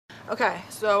Okay,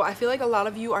 so I feel like a lot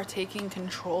of you are taking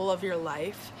control of your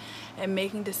life and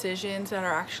making decisions that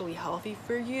are actually healthy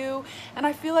for you. And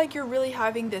I feel like you're really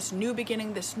having this new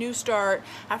beginning, this new start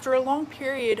after a long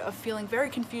period of feeling very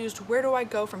confused. Where do I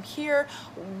go from here?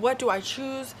 What do I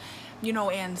choose? You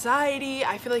know, anxiety.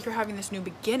 I feel like you're having this new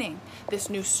beginning, this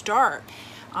new start.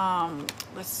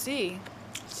 Let's see.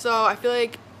 So I feel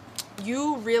like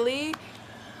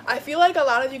I feel like a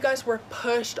lot of you guys were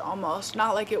pushed almost.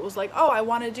 Not like it was like, oh, I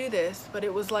want to do this, but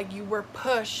it was like you were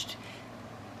pushed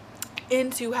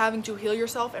into having to heal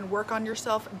yourself and work on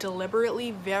yourself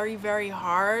deliberately, very, very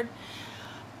hard,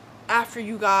 after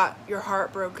you got your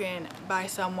heart broken by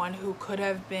someone who could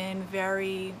have been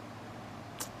very,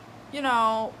 you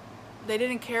know, they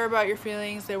didn't care about your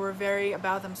feelings. They were very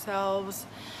about themselves.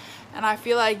 And I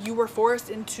feel like you were forced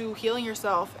into healing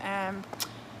yourself. And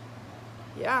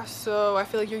yeah, so I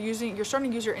feel like you're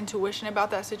starting to use your intuition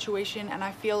about that situation. And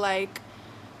I feel like,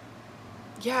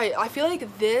 yeah, I feel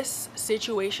like this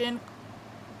situation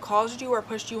caused you or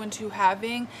pushed you into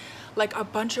having like a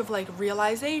bunch of like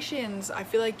realizations. I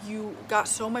feel like you got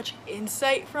so much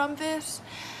insight from this,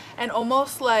 and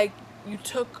almost like you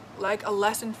took like a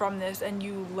lesson from this and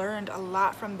you learned a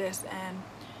lot from this, and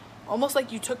almost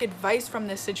like you took advice from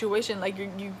this situation. Like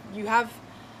you have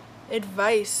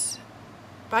advice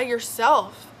by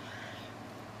yourself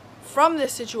from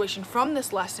this situation, from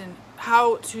this lesson,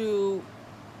 how to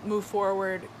move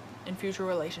forward in future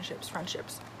relationships,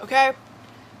 friendships. Okay?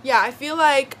 Yeah, I feel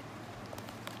like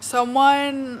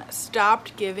someone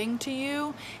stopped giving to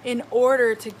you in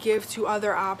order to give to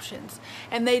other options.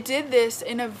 And they did this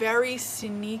in a very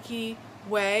sneaky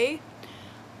way.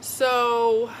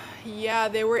 So, yeah,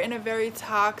 they were in a very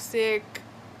toxic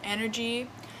energy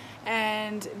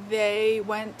and they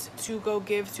went to go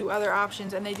give to other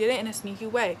options, and they did it in a sneaky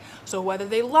way. So whether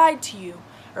they lied to you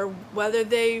or whether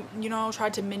they, you know,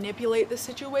 tried to manipulate the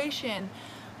situation,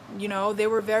 you know, they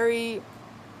were very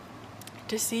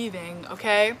deceiving,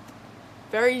 okay?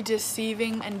 Very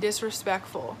deceiving and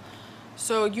disrespectful.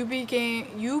 So you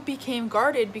became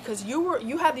guarded because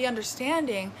you had the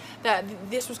understanding that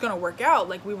this was going to work out,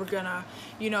 like we were going to,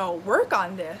 you know, work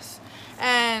on this.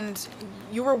 And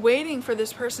you were waiting for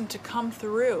this person to come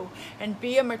through and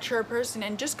be a mature person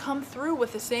and just come through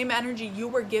with the same energy you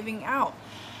were giving out.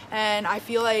 And I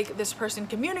feel like this person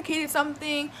communicated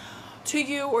something to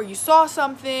you, or you saw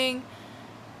something.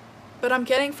 But I'm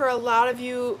getting, for a lot of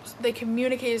you, they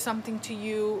communicated something to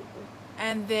you,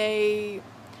 and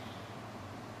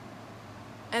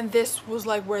this was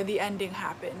like where the ending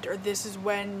happened, or this is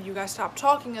when you guys stopped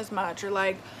talking as much, or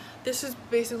like this is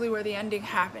basically where the ending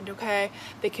happened, okay?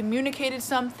 They communicated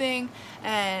something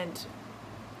and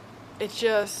it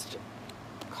just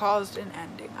caused an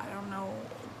ending. I don't know.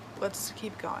 Let's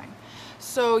keep going.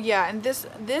 So yeah, and this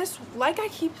like I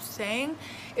keep saying,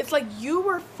 it's like you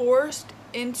were forced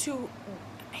into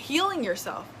healing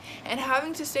yourself and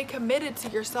having to stay committed to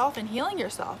yourself and healing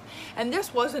yourself. And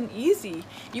this wasn't easy.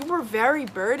 You were very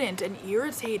burdened and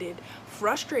irritated,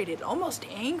 frustrated, almost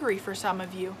angry for some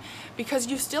of you, because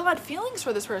you still had feelings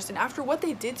for this person. After what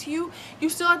they did to you, you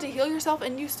still had to heal yourself,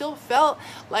 and you still felt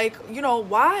like, you know,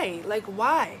 why? Like,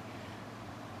 why?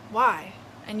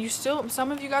 And you still, some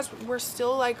of you guys were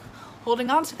still like holding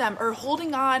on to them, or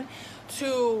holding on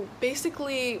to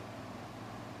basically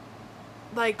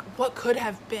like what could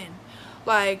have been,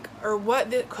 like, or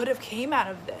what that could have came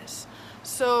out of this.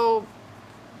 So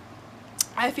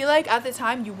I feel like at the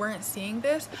time you weren't seeing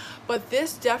this, but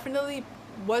this definitely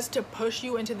was to push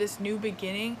you into this new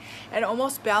beginning and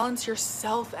almost balance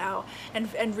yourself out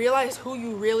and realize who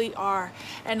you really are.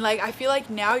 And like I feel like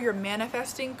now you're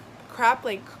manifesting crap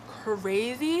like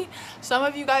crazy. Some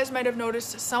of you guys might have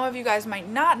noticed, some of you guys might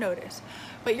not notice,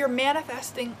 but you're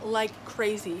manifesting like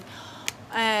crazy.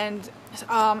 And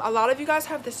a lot of you guys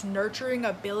have this nurturing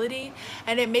ability,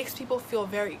 and it makes people feel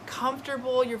very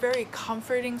comfortable. You're a very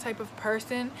comforting type of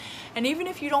person, and even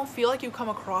if you don't feel like you come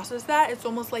across as that, it's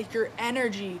almost like your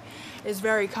energy is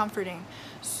very comforting.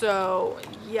 So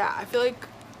yeah, I feel like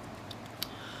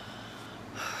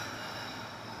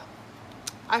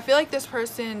this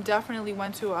person definitely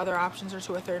went to other options or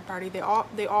to a third party. They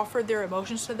offered their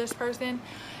emotions to this person,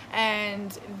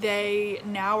 and they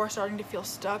now are starting to feel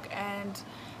stuck and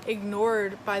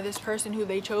ignored by this person who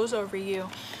they chose over you.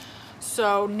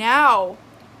 So now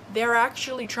they're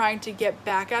actually trying to get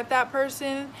back at that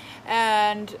person,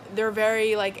 and they're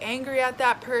very like angry at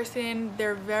that person.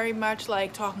 They're very much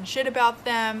like talking shit about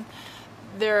them.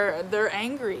 They're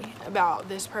angry about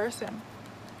this person.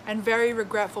 and very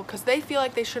regretful because they feel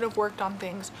like they should have worked on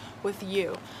things with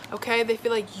you. Okay, they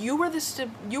feel like you were the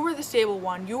stable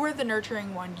one, you were the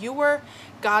nurturing one, you were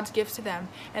God's gift to them,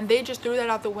 and they just threw that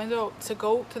out the window to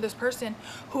go to this person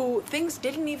who things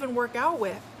didn't even work out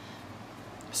with.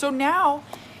 So now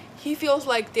he feels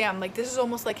like, damn, like this is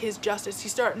almost like his justice.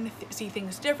 He's starting to see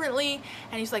things differently,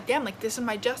 and he's like, damn, like this is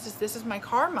my justice, this is my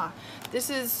karma, this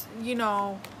is, you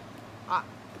know,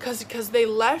 because they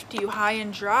left you high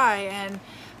and dry, and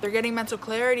they're getting mental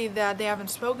clarity that they haven't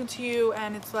spoken to you,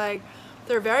 and it's like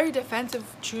they're very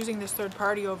defensive choosing this third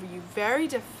party over you. Very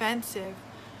defensive.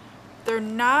 They're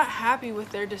not happy with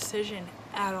their decision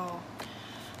at all.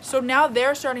 So now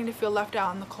they're starting to feel left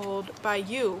out in the cold by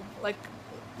you. Like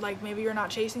maybe you're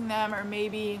not chasing them, or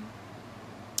maybe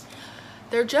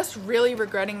they're just really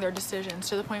regretting their decisions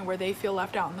to the point where they feel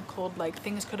left out in the cold. Like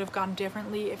things could have gone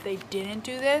differently if they didn't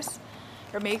do this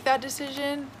or make that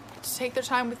decision to take their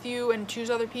time with you and choose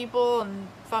other people and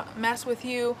mess with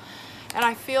you. And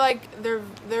I feel like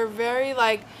they're very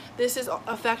like, this is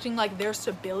affecting like their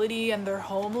stability and their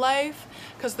home life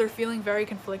because they're feeling very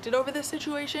conflicted over this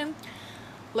situation.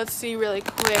 Let's see really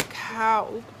quick how,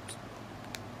 oops,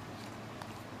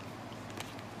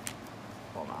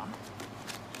 hold on.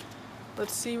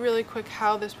 Let's see really quick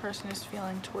how this person is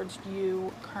feeling towards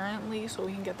you currently so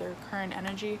we can get their current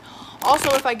energy.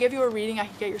 Also, if I give you a reading, I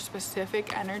can get your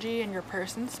specific energy and your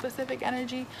person's specific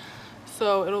energy.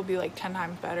 So it'll be like 10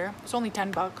 times better. It's only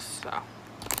 $10, so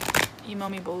email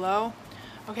me below.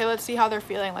 Okay, let's see how they're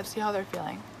feeling. Let's see how they're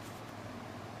feeling.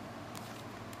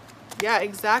 Yeah,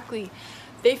 exactly.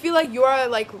 They feel like you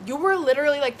were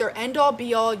literally like their end all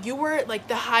be all. You were like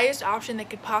the highest option they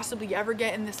could possibly ever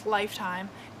get in this lifetime.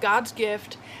 God's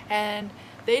gift. And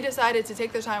they decided to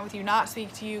take their time with you, not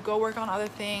speak to you, go work on other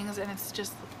things. And it's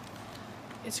just,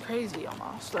 it's crazy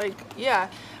almost. Like, yeah.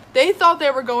 They thought they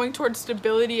were going towards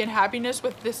stability and happiness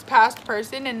with this past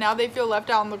person, and now they feel left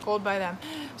out in the cold by them.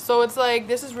 So it's like,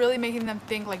 this is really making them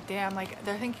think like, damn, like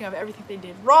they're thinking of everything they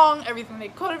did wrong, everything they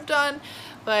could have done,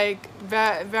 like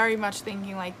very much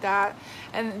thinking like that.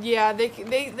 And yeah,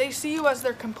 they see you as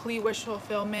their complete wish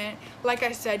fulfillment. Like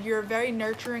I said, you're a very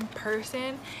nurturing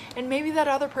person, and maybe that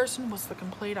other person was the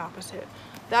complete opposite.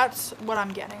 That's what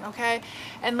I'm getting, okay?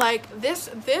 And like this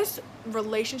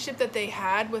relationship that they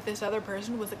had with this other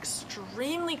person was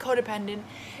extremely codependent,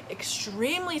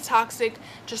 extremely toxic,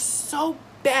 just so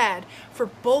bad for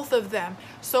both of them.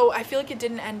 So I feel like it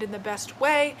didn't end in the best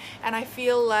way, and I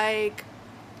feel like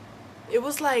it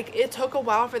was like it took a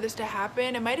while for this to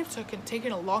happen. It might have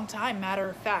taken a long time, matter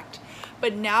of fact.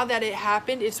 But now that it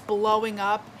happened, it's blowing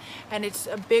up, and it's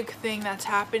a big thing that's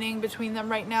happening between them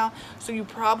right now. So you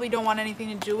probably don't want anything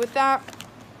to do with that.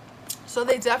 So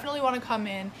they definitely want to come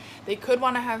in. They could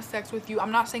want to have sex with you.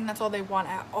 I'm not saying that's all they want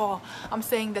at all. I'm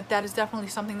saying that that is definitely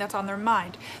something that's on their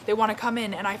mind. They want to come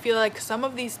in, and I feel like some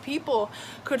of these people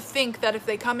could think that if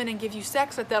they come in and give you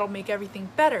sex, that that'll make everything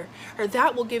better, or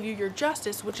that will give you your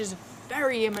justice, which is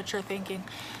very immature thinking.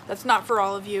 That's not for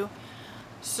all of you.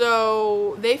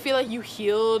 So they feel like you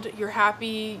healed, you're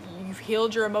happy, you've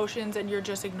healed your emotions, and you're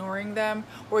just ignoring them,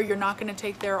 or you're not going to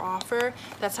take their offer.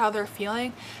 That's how they're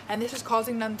feeling, and this is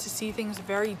causing them to see things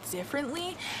very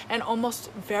differently and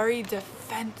almost very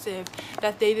defensive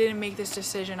that they didn't make this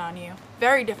decision on you.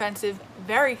 Very defensive,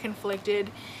 very conflicted.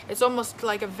 It's almost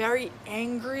like a very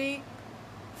angry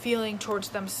feeling towards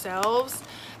themselves.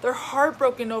 They're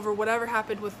heartbroken over whatever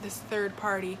happened with this third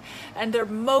party, and they're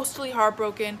mostly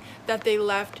heartbroken that they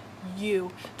left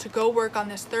you to go work on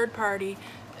this third party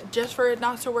just for it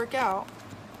not to work out.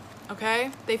 Okay?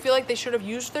 They feel like they should have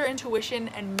used their intuition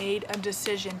and made a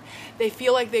decision. They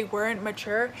feel like they weren't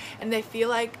mature, and they feel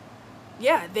like,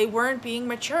 yeah, they weren't being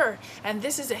mature, and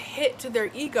this is a hit to their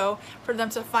ego for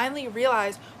them to finally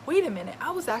realize, wait a minute,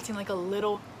 I was acting like a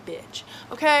little bitch,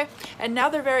 okay? And now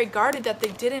they're very guarded that they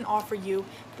didn't offer you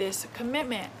this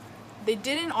commitment. They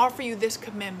didn't offer you this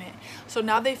commitment. So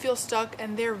now they feel stuck,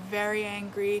 and they're very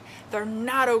angry. They're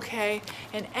not okay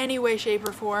in any way, shape,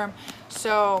 or form.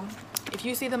 So if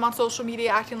you see them on social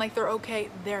media acting like they're okay,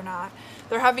 they're not.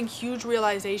 They're having huge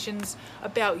realizations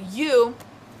about you.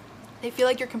 They feel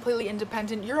like you're completely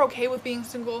independent. You're okay with being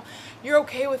single. You're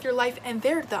okay with your life. And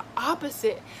they're the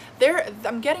opposite.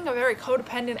 I'm getting a very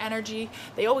codependent energy.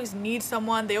 They always need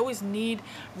someone. They always need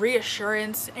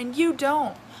reassurance. And you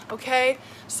don't. Okay?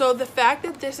 So the fact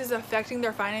that this is affecting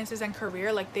their finances and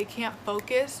career, like they can't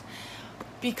focus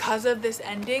because of this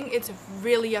ending, it's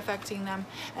really affecting them,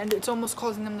 and it's almost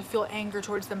causing them to feel anger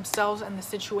towards themselves and the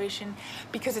situation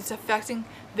because it's affecting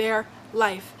their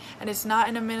life. And it's not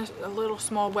in a little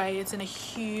small way, it's in a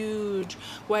huge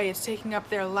way. It's taking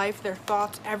up their life, their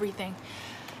thoughts, everything.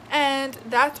 And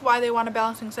that's why they want to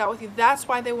balance things out with you. That's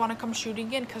why they want to come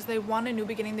shooting in, because they want a new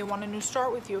beginning. They want a new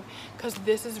start with you, because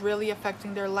this is really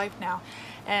affecting their life now.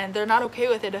 And they're not okay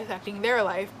with it affecting their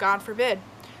life, God forbid.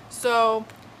 So,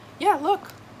 yeah,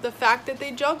 look, the fact that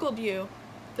they juggled you,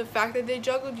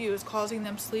 is causing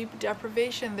them sleep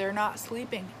deprivation. They're not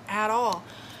sleeping at all.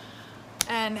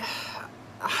 And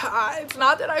it's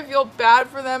not that I feel bad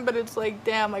for them, but it's like,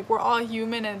 damn, like, we're all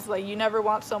human, and it's like, you never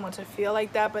want someone to feel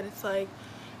like that, but it's like,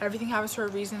 everything happens for a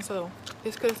reason. So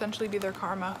this could essentially be their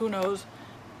karma. Who knows?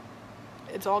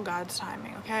 It's all God's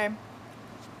timing, okay?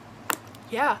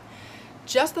 Yeah,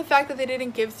 just the fact that they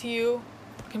didn't give to you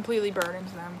completely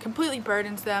burdens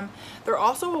them. They're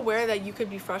also aware that you could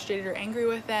be frustrated or angry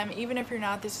with them. Even if you're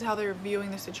not, this is how they're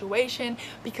viewing the situation,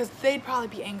 because they'd probably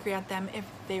be angry at them if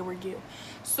they were you.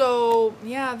 So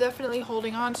yeah, definitely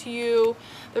holding on to you.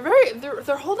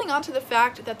 They're holding on to the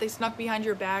fact that they snuck behind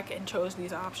your back and chose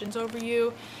these options over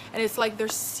you. And it's like they're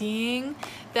seeing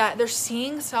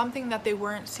something that they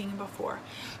weren't seeing before.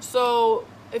 So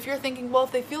if you're thinking, well,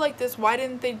 if they feel like this, why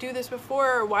didn't they do this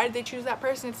before? Or why did they choose that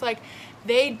person? It's like,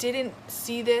 they didn't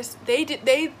see this.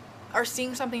 They are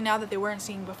seeing something now that they weren't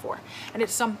seeing before. And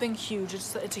it's something huge.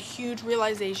 It's a huge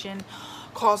realization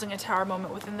causing a tower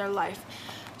moment within their life.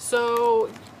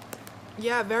 So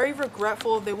yeah, very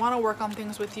regretful. They want to work on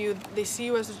things with you. They see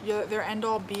you as their end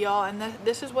all be all, and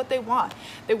this is what they want.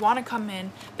 They want to come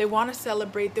in, they want to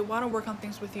celebrate, they want to work on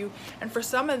things with you. And for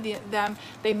some of them,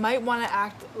 they might want to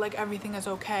act like everything is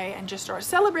okay and just start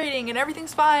celebrating and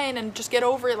everything's fine and just get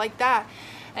over it like that.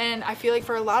 And I feel like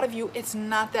for a lot of you, it's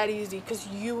not that easy, because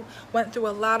you went through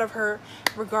a lot of hurt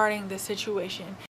regarding this situation.